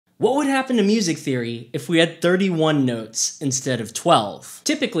What would happen to music theory if we had 31 notes instead of 12?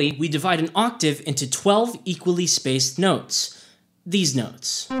 Typically, we divide an octave into 12 equally spaced notes. These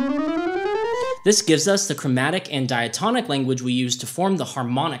notes. This gives us the chromatic and diatonic language we use to form the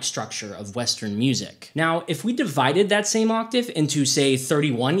harmonic structure of Western music. Now, if we divided that same octave into, say,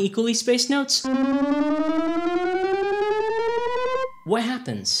 31 equally spaced notes, what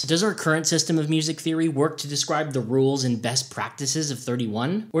happens? Does our current system of music theory work to describe the rules and best practices of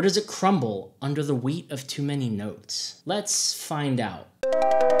 31? Or does it crumble under the weight of too many notes? Let's find out.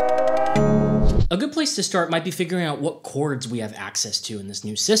 A good place to start might be figuring out what chords we have access to in this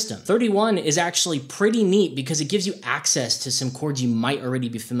new system. 31 is actually pretty neat because it gives you access to some chords you might already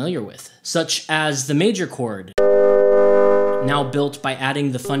be familiar with, such as the major chord, now built by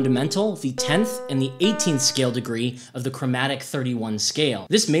adding the fundamental, the 10th, and the 18th scale degree of the chromatic 31 scale.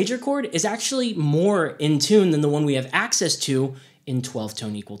 This major chord is actually more in tune than the one we have access to in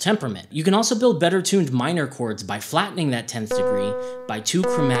 12-tone equal temperament. You can also build better tuned minor chords by flattening that 10th degree by 2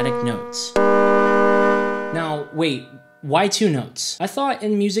 chromatic notes. Now, wait, why 2 notes? I thought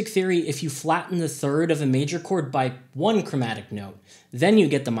in music theory, if you flatten the third of a major chord by 1 chromatic note, then you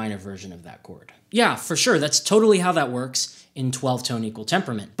get the minor version of that chord. Yeah, for sure, that's totally how that works in 12-tone equal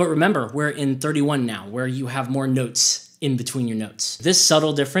temperament. But remember, we're in 31 now, where you have more notes in between your notes. This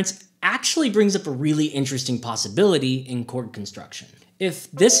subtle difference actually brings up a really interesting possibility in chord construction.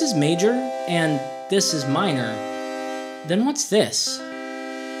 If this is major and this is minor, then what's this?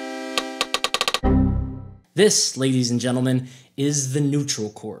 This, ladies and gentlemen, is the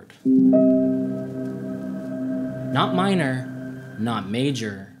neutral chord. Not minor, not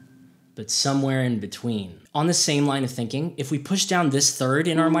major, but somewhere in between. On the same line of thinking, if we push down this third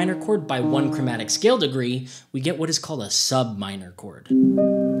in our minor chord by 1 chromatic scale degree, we get what is called a subminor chord.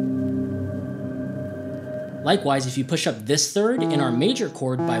 Likewise, if you push up this third in our major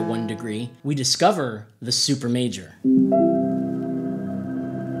chord by 1 degree, we discover the supermajor.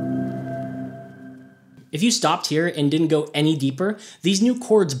 If you stopped here and didn't go any deeper, these new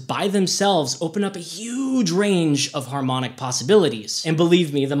chords by themselves open up a huge range of harmonic possibilities. And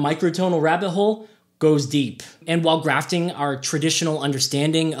believe me, the microtonal rabbit hole goes deep. And while grafting our traditional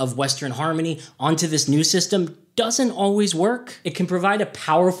understanding of Western harmony onto this new system doesn't always work, it can provide a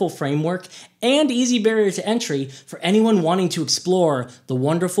powerful framework and easy barrier to entry for anyone wanting to explore the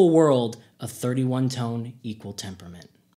wonderful world of 31-tone equal temperament.